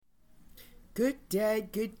Good day,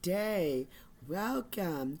 good day.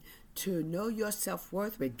 Welcome to Know Your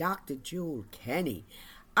Self-Worth with Dr. Jewel Kenny.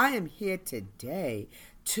 I am here today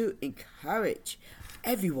to encourage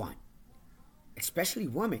everyone, especially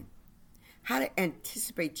women, how to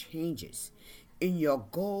anticipate changes in your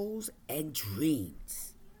goals and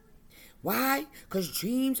dreams. Why? Because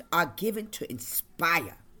dreams are given to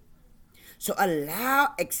inspire. So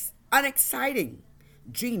allow unexciting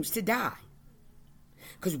dreams to die.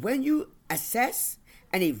 Because when you assess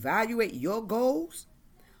and evaluate your goals,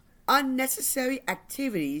 unnecessary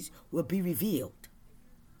activities will be revealed.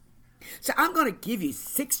 So I'm going to give you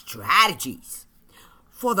 6 strategies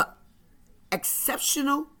for the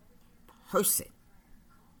exceptional person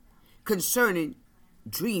concerning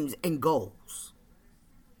dreams and goals.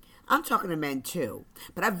 I'm talking to men too,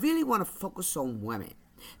 but I really want to focus on women.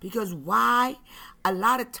 Because why? A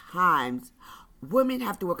lot of times, women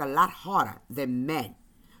have to work a lot harder than men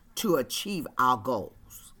to achieve our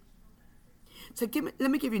goals. So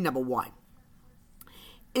let me give you number 1.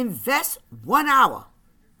 Invest 1 hour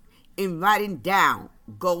in writing down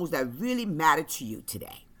goals that really matter to you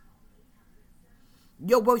today.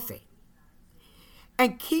 You're worth it.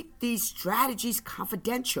 And keep these strategies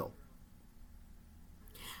confidential.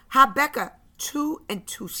 Habakkuk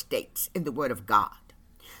 2:2 states in the Word of God,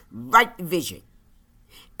 write the vision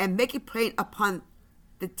and make it plain upon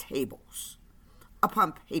the tables,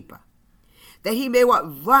 upon paper, that he may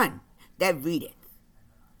what run that readeth.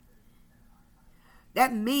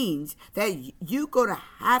 That means that you're going to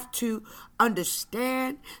have to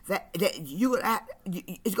understand that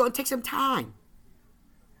it's going to take some time.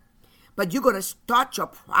 But you're going to start your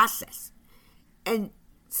process and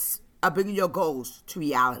bringing your goals to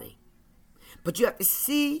reality. But you have to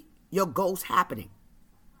see your goals happening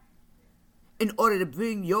in order to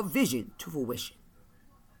bring your vision to fruition.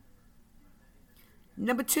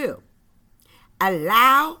 Number 2,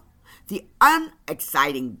 allow the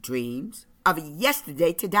unexciting dreams of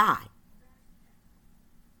yesterday to die.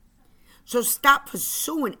 So stop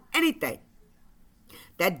pursuing anything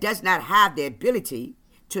that does not have the ability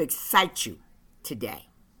to excite you today.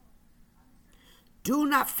 Do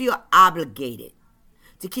not feel obligated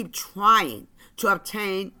to keep trying to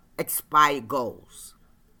obtain expired goals.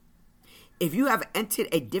 If you have entered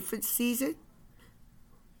a different season,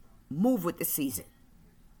 move with the season.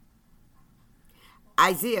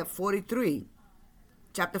 Isaiah 43,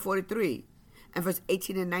 chapter 43, and verse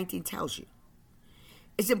 18 and 19 tells you,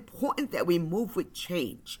 it's important that we move with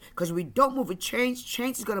change, because if we don't move with change,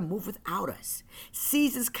 change is going to move without us.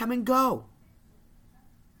 Seasons come and go.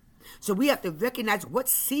 So we have to recognize what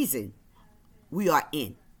season we are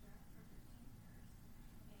in.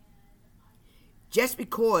 Just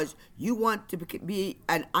because you want to be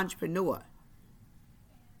an entrepreneur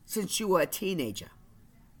since you were a teenager,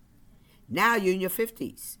 now you're in your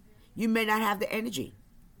 50s, you may not have the energy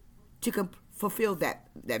to fulfill that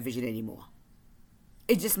vision anymore.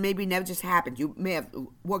 It just maybe never just happened. You may have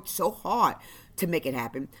worked so hard to make it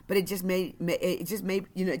happen, but it just maybe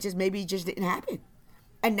just didn't happen,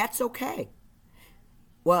 and that's okay.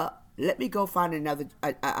 Well, let me go find another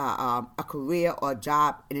a career or a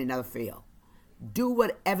job in another field. Do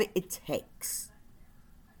whatever it takes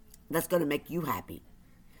that's going to make you happy,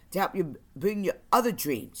 to help you bring your other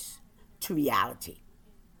dreams to reality.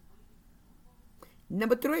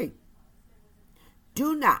 Number 3,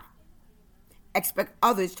 do not expect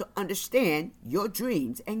others to understand your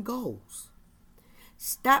dreams and goals.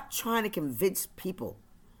 Stop trying to convince people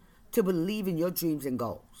to believe in your dreams and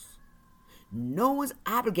goals. No one's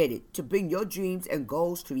obligated to bring your dreams and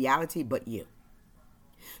goals to reality but you.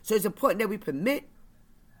 So it's important that we permit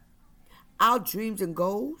our dreams and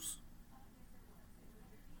goals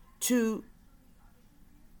to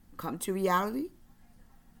come to reality,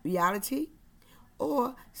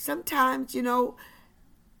 or sometimes,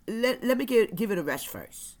 let me give it a rest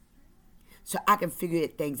first so I can figure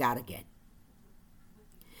things out again.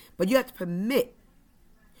 But you have to permit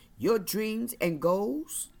your dreams and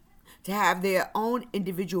goals to have their own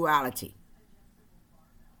individuality.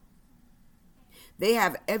 They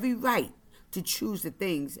have every right to choose the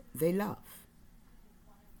things they love.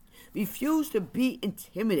 Refuse to be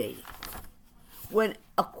intimidated when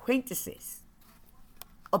acquaintances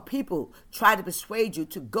or people try to persuade you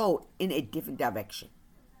to go in a different direction.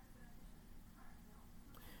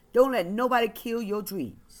 Don't let nobody kill your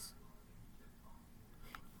dreams.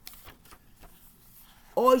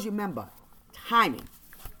 Always remember, timing.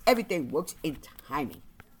 Everything works in timing.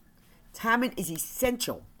 Timing is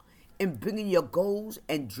essential in bringing your goals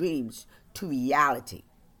and dreams to reality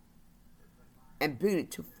and bringing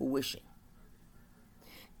it to fruition.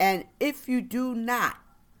 And if you do not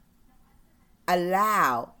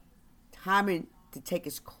allow timing to take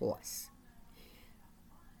its course.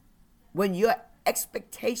 When your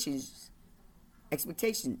expectations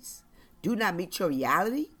do not meet your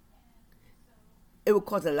reality, it will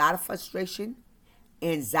cause a lot of frustration,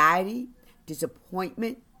 anxiety,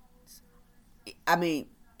 disappointment. It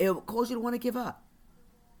will cause you to want to give up.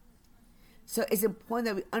 So it's important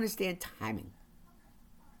that we understand timing,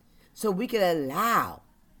 so we can allow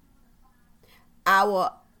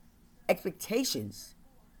our expectations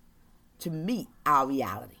to meet our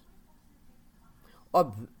reality,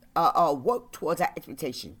 or work towards our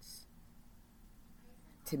expectations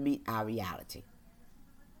to meet our reality.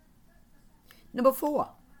 Number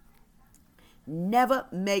 4, never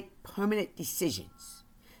make permanent decisions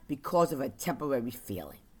because of a temporary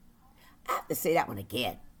feeling. I have to say that one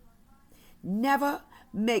again. Never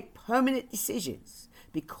make permanent decisions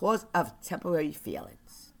because of temporary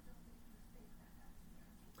feelings.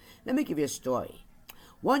 Let me give you a story.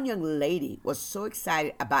 One young lady was so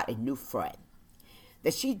excited about a new friend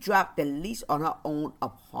that she dropped the lease on her own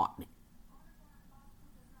apartment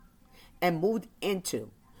and moved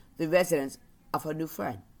into the residence of her new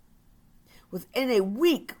friend. Within a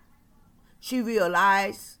week, she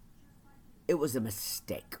realized it was a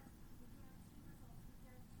mistake.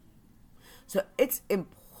 So it's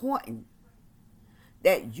important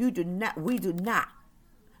that we do not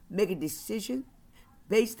make a decision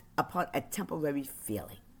based upon a temporary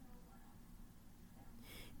feeling.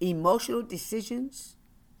 Emotional decisions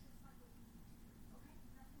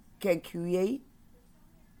can create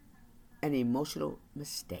an emotional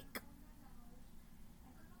mistake.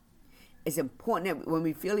 It's important that when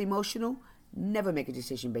we feel emotional, never make a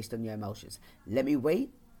decision based on your emotions. Let me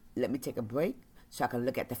wait. Let me take a break so I can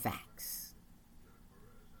look at the facts.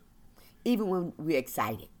 Even when we're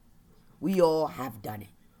excited, we all have done it.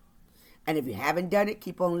 And if you haven't done it,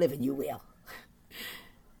 keep on living, you will.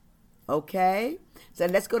 Okay? So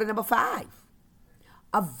let's go to number 5.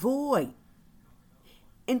 Avoid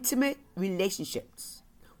intimate relationships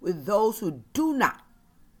with those who do not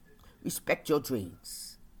respect your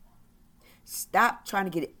dreams. Stop trying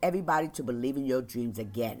to get everybody to believe in your dreams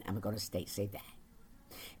again. I'm going to say that.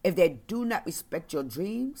 If they do not respect your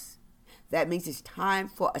dreams, that means it's time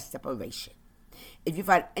for a separation. If you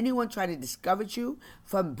find anyone trying to discourage you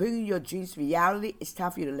from bringing your dreams to reality, it's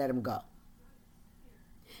time for you to let them go.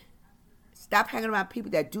 Stop hanging around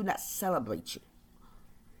people that do not celebrate you,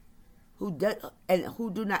 who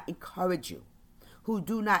do not encourage you, who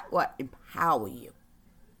do not empower you.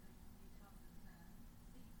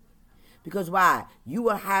 Because why? You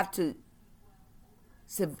will have to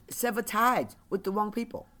sever ties with the wrong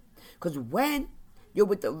people. Because when you're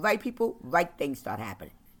with the right people, right things start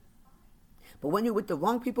happening. But when you're with the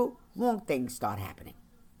wrong people, wrong things start happening.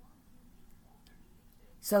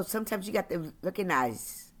 So sometimes you got to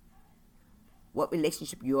recognize what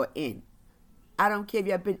relationship you're in. I don't care if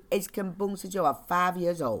you've been ex-boom since you are 5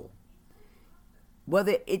 years old.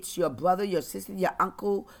 Whether it's your brother, your sister, your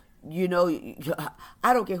uncle,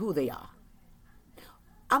 I don't care who they are.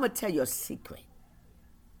 I'm going to tell you a secret.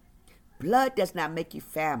 Blood does not make you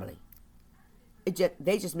family.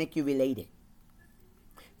 They just make you related.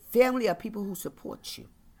 Family are people who support you,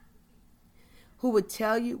 who would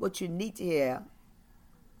tell you what you need to hear,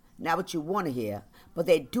 not what you want to hear, but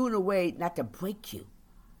they do it in a way not to break you,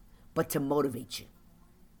 but to motivate you.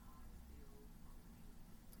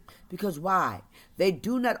 Because why? They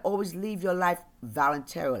do not always leave your life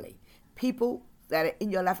voluntarily. People that are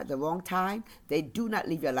in your life at the wrong time, they do not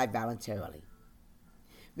leave your life voluntarily.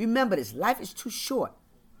 Remember this, life is too short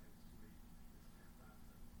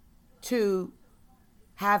to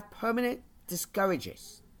have permanent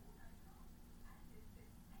discouragers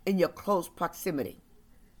in your close proximity.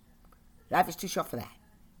 Life is too short for that.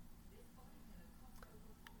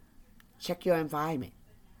 Check your environment.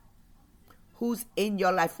 Who's in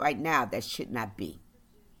your life right now that should not be?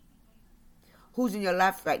 Who's in your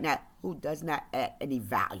life right now who does not add any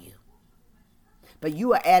value? But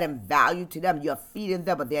you are adding value to them. You're feeding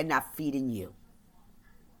them, but they're not feeding you.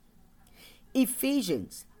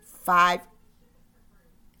 Ephesians 5,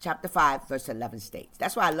 chapter 5, verse 11 states.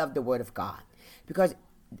 That's why I love the Word of God. Because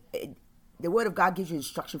the Word of God gives you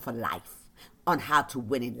instruction for life, on how to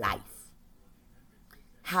win in life.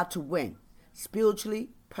 How to win spiritually,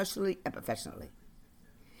 personally, and professionally.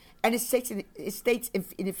 And it states in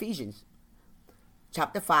Ephesians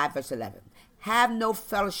chapter 5, verse 11, have no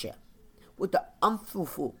fellowship with the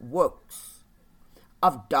unfruitful works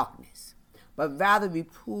of darkness, but rather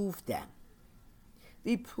reprove them.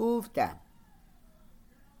 Reprove them.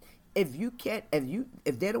 If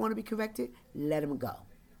they don't want to be corrected, let them go.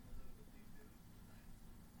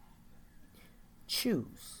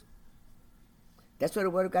 choose. That's what the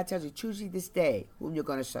Word of God tells you. Choose ye this day whom you're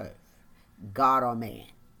going to serve, God or man.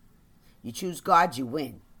 You choose God, you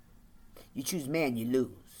win. You choose man, you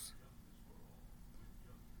lose.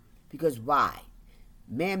 Because why?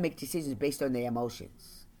 Man makes decisions based on their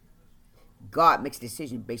emotions. God makes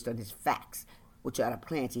decisions based on his facts, which are the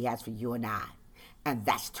plans he has for you and I. And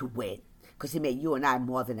that's to win. Because he made you and I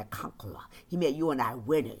more than a conqueror. He made you and I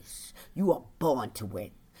winners. You are born to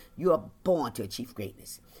win. You are born to achieve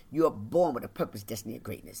greatness. You are born with a purpose, destiny, and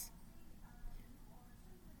greatness.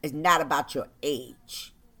 It's not about your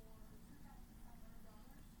age.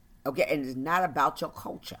 Okay, and it's not about your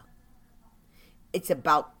culture. It's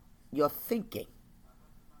about your thinking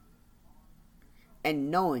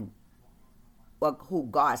and knowing who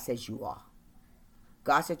God says you are.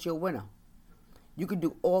 God said you're a winner. You can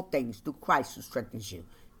do all things through Christ who strengthens you.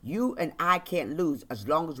 You and I can't lose as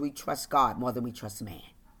long as we trust God more than we trust man.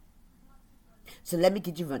 So let me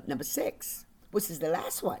give you number 6, which is the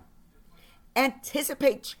last one.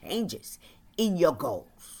 Anticipate changes in your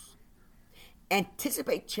goals.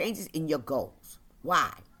 Anticipate changes in your goals.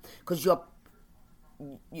 Why? Because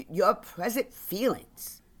your present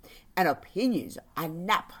feelings and opinions are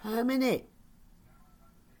not permanent.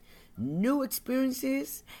 New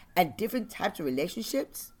experiences and different types of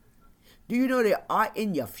relationships, do you know they are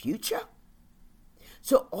in your future?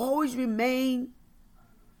 So always remain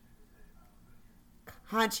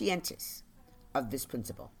conscientious of this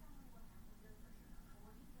principle.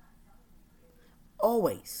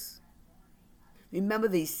 Always remember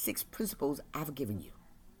these 6 principles I've given you.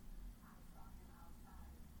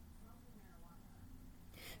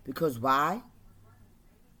 Because why?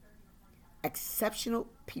 Exceptional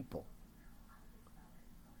people.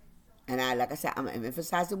 And like I said, I'm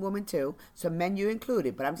emphasizing women too. So men, you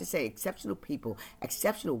included. But I'm just saying exceptional people,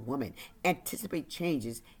 exceptional women anticipate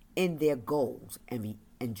changes in their goals and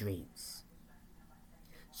dreams.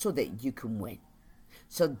 So that you can win.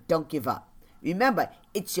 So don't give up. Remember,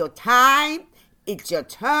 it's your time, it's your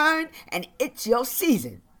turn, and it's your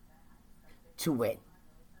season to win.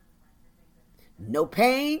 No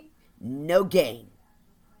pain, no gain.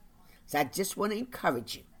 So I just want to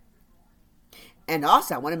encourage you. And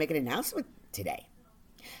also, I want to make an announcement today.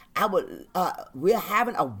 We're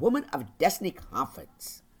having a Woman of Destiny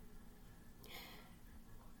conference.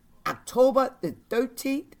 October the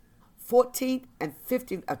 13th, 14th, and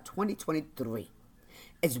 15th of 2023.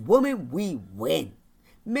 It's Women We Win.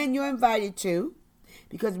 Men, you're invited too,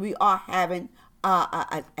 because we are having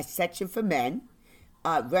a section for men,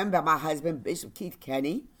 run by my husband, Bishop Keith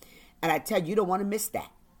Kenny. And I tell you, you don't want to miss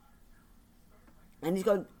that. And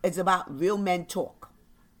it's about real men talk.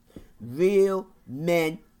 Real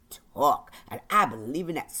men talk. And I believe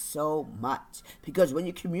in that so much. Because when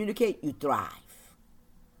you communicate, you thrive.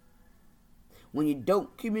 When you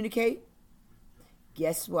don't communicate,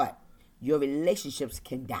 guess what? Your relationships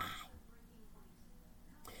can die.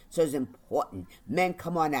 So it's important. Men,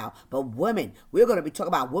 come on now. But women, we're going to be talking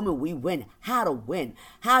about Women We Win. How to win.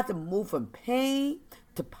 How to move from pain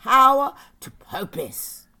to power to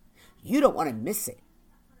purpose. You don't want to miss it.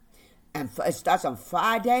 And it starts on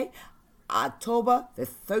Friday, October the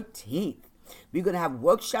 13th. We're going to have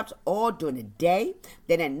workshops all during the day.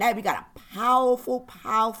 Then at night, we got a powerful,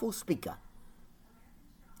 powerful speaker.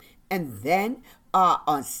 And then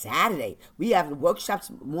on Saturday, we have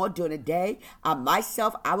workshops more during the day.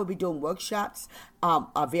 Myself, I will be doing workshops,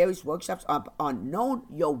 various workshops on knowing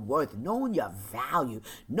your worth, knowing your value,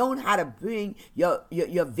 knowing how to bring your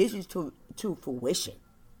visions to fruition.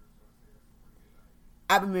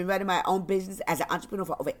 I've been running my own business as an entrepreneur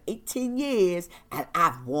for over 18 years, and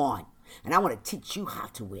I've won. And I want to teach you how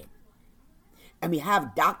to win. And we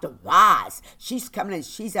have Dr. Roz. She's coming in.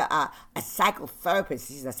 She's a psychotherapist.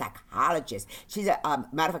 She's a psychologist. She's matter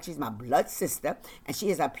of fact, she's my blood sister, and she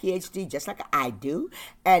has a PhD just like I do.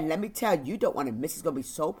 And let me tell you, you don't want to miss. It's going to be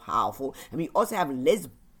so powerful. And we also have Liz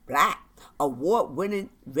Black, award-winning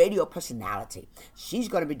radio personality. She's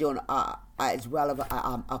going to be doing as well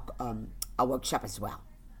of a workshop as well.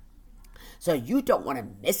 So you don't want to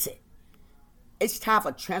miss it. It's time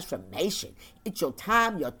for transformation. It's your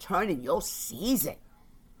time, your turn, and your season.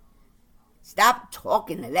 Stop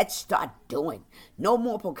talking and let's start doing. No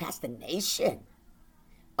more procrastination.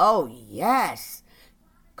 Oh, yes.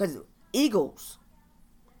 Because eagles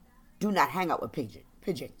do not hang out with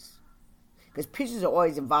pigeons. Because pigeons are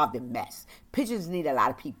always involved in mess. Pigeons need a lot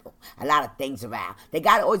of people, a lot of things around. They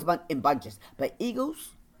got to always in bunches. But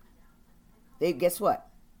eagles, guess what?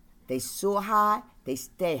 They soar high, they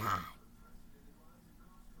stay high.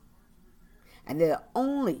 And they're the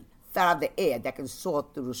only fowl of the air that can soar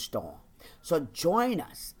through the storm. So join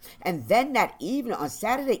us. And then that evening, on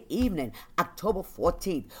Saturday evening, October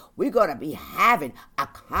 14th, we're going to be having a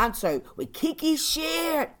concert with Kiki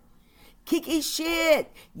Sheard. Kiki Sheard.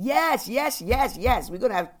 Yes. We're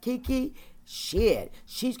going to have Kiki Sheard.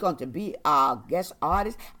 She's going to be our guest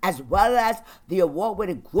artist, as well as the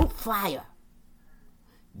award-winning Group Fire.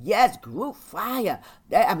 Yes, Group Fire.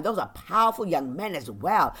 Those are powerful young men as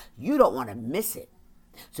well. You don't want to miss it.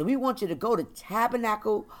 So we want you to go to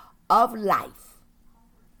Tabernacle of Life,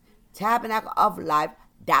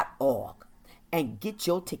 tabernacleoflife.org, and get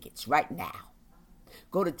your tickets right now.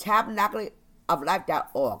 Go to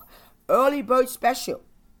tabernacleoflife.org. Early bird special.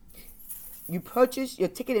 You purchase your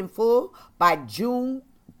ticket in full by June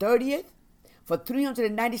 30th for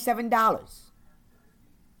 $397.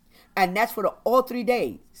 And that's for all 3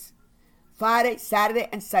 days. Friday, Saturday,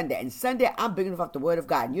 and Sunday. And Sunday, I'm bringing up the Word of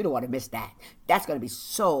God. And you don't want to miss that. That's going to be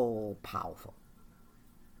so powerful.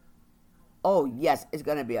 Oh, yes, it's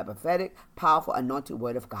going to be a prophetic, powerful, anointed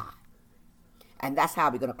Word of God. And that's how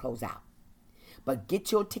we're going to close out. But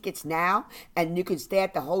get your tickets now, and you can stay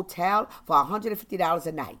at the hotel for $150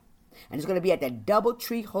 a night. And it's going to be at the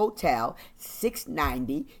Doubletree Hotel,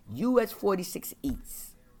 690 US 46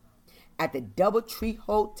 East. At the Doubletree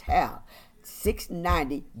Hotel,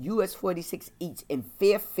 690 US 46 East in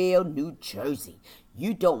Fairfield, New Jersey.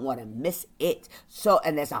 You don't want to miss it. So,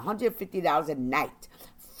 and that's $150 a night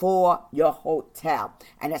for your hotel.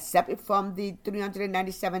 And that's separate from the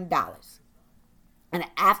 $397. And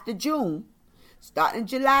after June, starting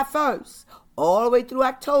July 1st, all the way through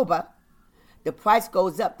October, the price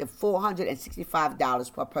goes up to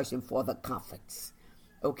 $465 per person for the conference.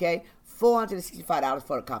 Okay? $465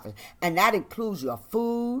 for the conference. And that includes your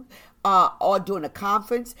food, all during the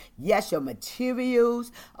conference. Yes, your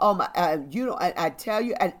materials. I tell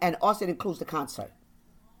you, and also it includes the concert.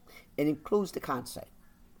 It includes the concert.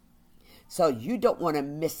 So you don't want to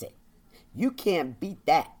miss it. You can't beat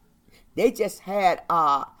that. They just had,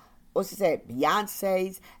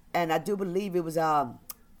 Beyonce's, and I do believe it was,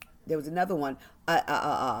 there was another one,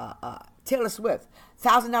 Taylor Swift,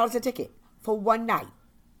 $1,000 a ticket for one night.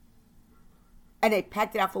 And they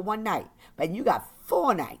packed it out for one night. But you got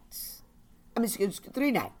 3 nights.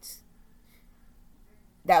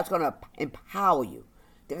 That's going to empower you.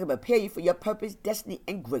 They're going to prepare you for your purpose, destiny,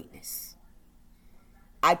 and greatness.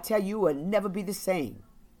 I tell you, you will never be the same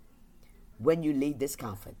when you leave this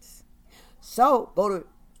conference. So go to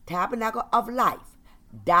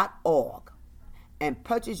tabernacleoflife.org and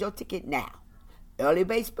purchase your ticket now. Early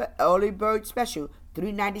bird special,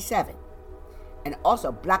 $397. And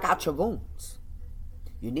also block out your rooms.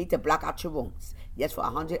 You need to block out your rooms. Yes, for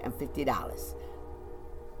 $150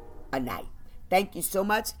 a night. Thank you so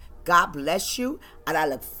much. God bless you. And I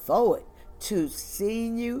look forward to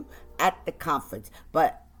seeing you at the conference.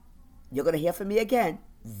 But you're going to hear from me again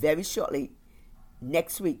very shortly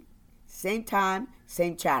next week. Same time,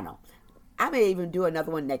 same channel. I may even do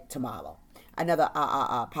another one tomorrow. Another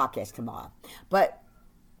podcast tomorrow. But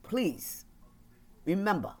please,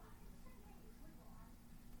 remember,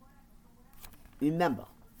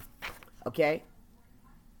 okay?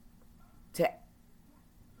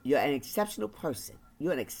 You're an exceptional person.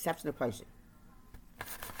 You're an exceptional person.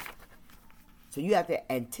 So you have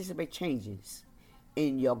to anticipate changes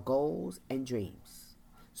in your goals and dreams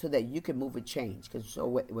so that you can move and change. Because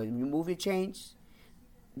when you move and change,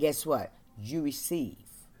 guess what? You receive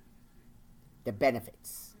the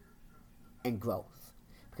benefits and growth.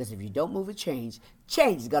 Because if you don't move and change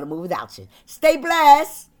is going to move without you. Stay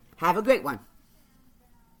blessed. Have a great one.